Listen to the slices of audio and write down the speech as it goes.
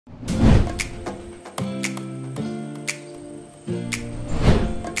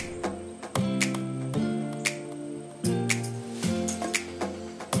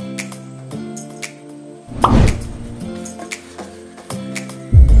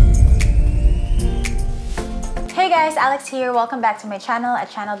guys, Alex here. Welcome back to my channel, a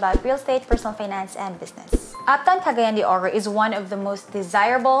channel about real estate, personal finance, and business. Uptown Cagayan de Oro is one of the most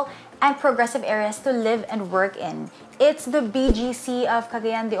desirable and progressive areas to live and work in. It's the BGC of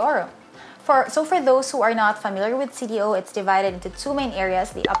Cagayan de Oro. For those who are not familiar with CDO, it's divided into two main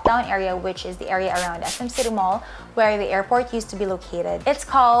areas. The Uptown area, which is the area around SM City Mall, where the airport used to be located. It's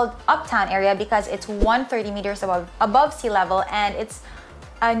called Uptown area because it's 130 meters above sea level, and it's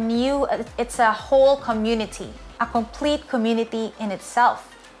a whole community, a complete community in itself.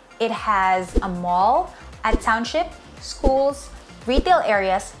 It has a mall, a township, schools, retail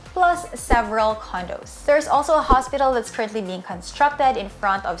areas, plus several condos. There's also a hospital that's currently being constructed in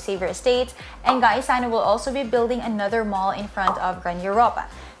front of Xavier Estates, and Gaisano will also be building another mall in front of Gran Europa.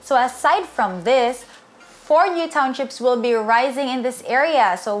 So aside from this, 4 new townships will be rising in this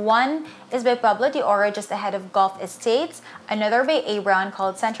area. So one is by Pueblo de Oro, just ahead of Gulf Estates. Another by Abron,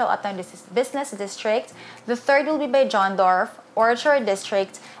 called Central Uptown Business District. The third will be by John Dorf, Orchard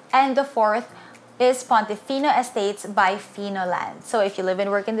District. And the fourth is Pontefino Estates by Finoland. So if you live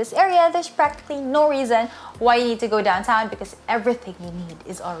and work in this area, there's practically no reason why you need to go downtown because everything you need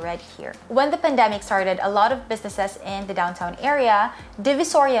is already here. When the pandemic started, a lot of businesses in the downtown area,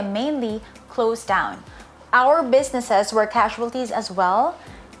 Divisoria mainly, closed down. Our businesses were casualties as well,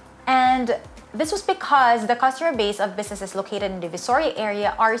 and this was because the customer base of businesses located in the Divisoria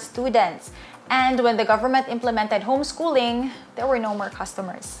area are students. And when the government implemented homeschooling, there were no more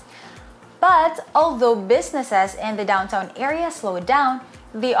customers. But although businesses in the downtown area slowed down,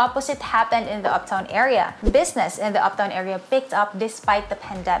 the opposite happened in the uptown area. Business in the uptown area picked up despite the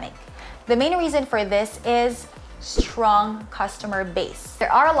pandemic. The main reason for this is strong customer base.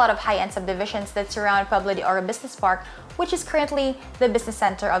 There are a lot of high-end subdivisions that surround Pueblo de Oro Business Park, which is currently the business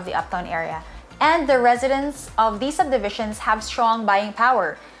center of the uptown area. And the residents of these subdivisions have strong buying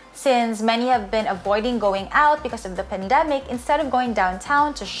power. Since many have been avoiding going out because of the pandemic, instead of going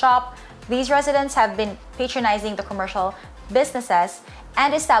downtown to shop, these residents have been patronizing the commercial businesses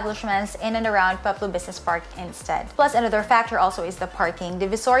and establishments in and around Pueblo Business Park instead. Plus, another factor also is the parking.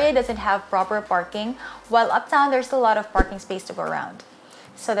 Divisoria doesn't have proper parking, while uptown there's a lot of parking space to go around.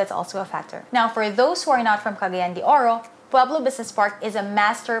 So that's also a factor. Now, for those who are not from Cagayan de Oro, Pueblo Business Park is a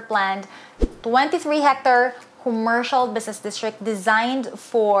master-planned 23-hectare commercial business district designed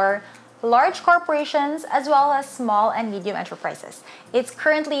for large corporations as well as small and medium enterprises. It's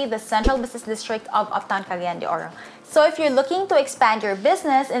currently the central business district of Uptown Cagayan de Oro. So if you're looking to expand your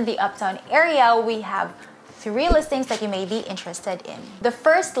business in the uptown area, we have 3 listings that you may be interested in. The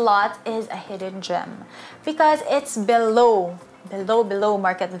first lot is a hidden gem because it's below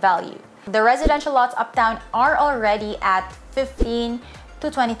market value. The residential lots uptown are already at 15 to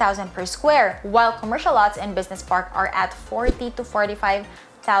 20,000 per square, while commercial lots in Business Park are at 40 to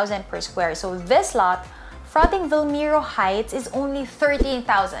 45,000 per square. So this lot, fronting Vilmiro Heights, is only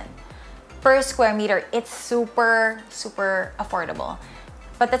 13,000 per square meter. It's super affordable.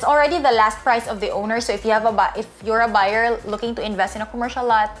 But that's already the last price of the owner. So if you're a buyer looking to invest in a commercial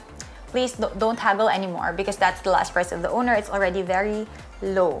lot, please don't haggle anymore because that's the last price of the owner. It's already very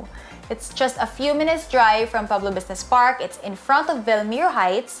low. It's just a few minutes drive from Pueblo Business Park. It's in front of Vilmiro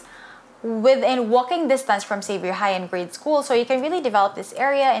Heights, within walking distance from Xavier High and Grade School. So you can really develop this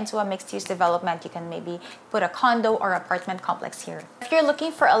area into a mixed-use development. You can maybe put a condo or apartment complex here. If you're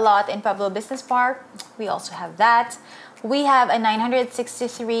looking for a lot in Pueblo Business Park, we also have that. We have a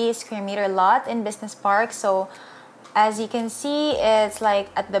 963 square meter lot in Business Park. So as you can see, it's like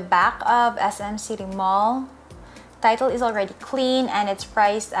at the back of SM City Mall. Title is already clean and it's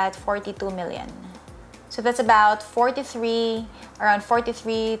priced at 42 million. So that's about around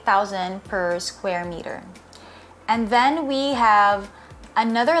 43,000 per square meter. And then we have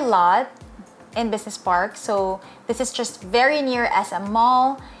another lot in Business Park. So this is just very near SM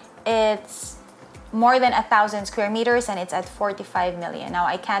Mall. It's more than 1,000 square meters and it's at 45 million. Now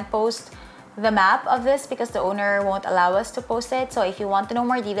I can't post the map of this because the owner won't allow us to post it. So if you want to know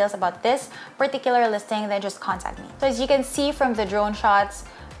more details about this particular listing, then just contact me. So as you can see from the drone shots,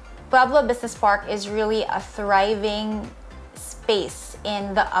 Pueblo Business Park is really a thriving space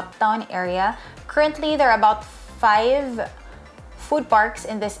in the uptown area. Currently, there are about 5 food parks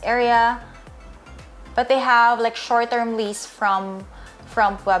in this area, but they have like short-term lease from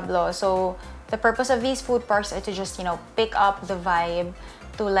Pueblo. So the purpose of these food parks are to just, pick up the vibe,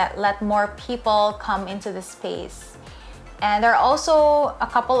 to let more people come into the space. And there are also a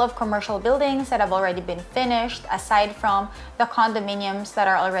couple of commercial buildings that have already been finished, aside from the condominiums that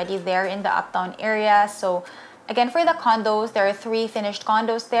are already there in the uptown area. So again, for the condos, there are 3 finished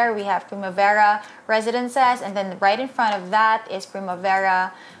condos there. We have Primavera Residences, and then right in front of that is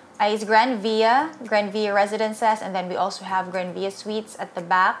Primavera is Grand Via Residences, and then we also have Grand Via Suites at the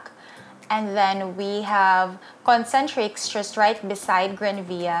back. And then we have Concentrics just right beside Grand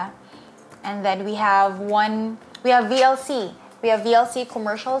Via. And then we have VLC. We have VLC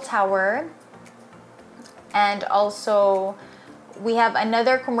Commercial Tower. And also, we have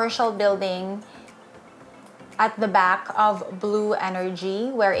another commercial building at the back of Blue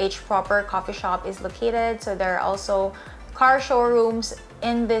Energy, where H Proper Coffee Shop is located. So there are also car showrooms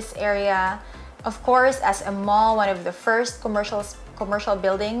in this area. Of course, as a mall, one of the first commercial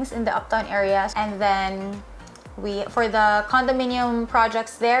buildings in the Uptown area. And then for the condominium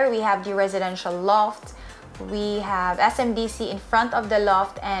projects there, we have the residential loft. We have SMDC in front of the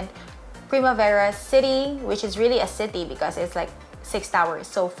loft, and Primavera City, which is really a city because it's like 6 towers.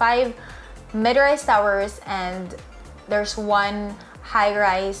 So 5 mid-rise towers, and there's 1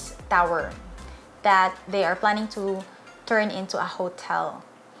 high-rise tower that they are planning to turn into a hotel.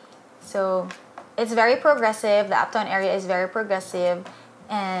 So it's very progressive. The Uptown area is very progressive,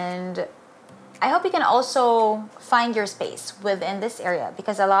 and I hope you can also find your space within this area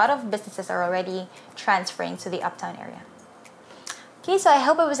because a lot of businesses are already transferring to the Uptown area. Okay, so I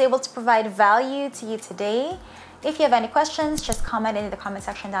hope I was able to provide value to you today. If you have any questions, just comment in the comment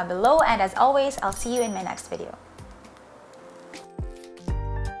section down below, and as always, I'll see you in my next video.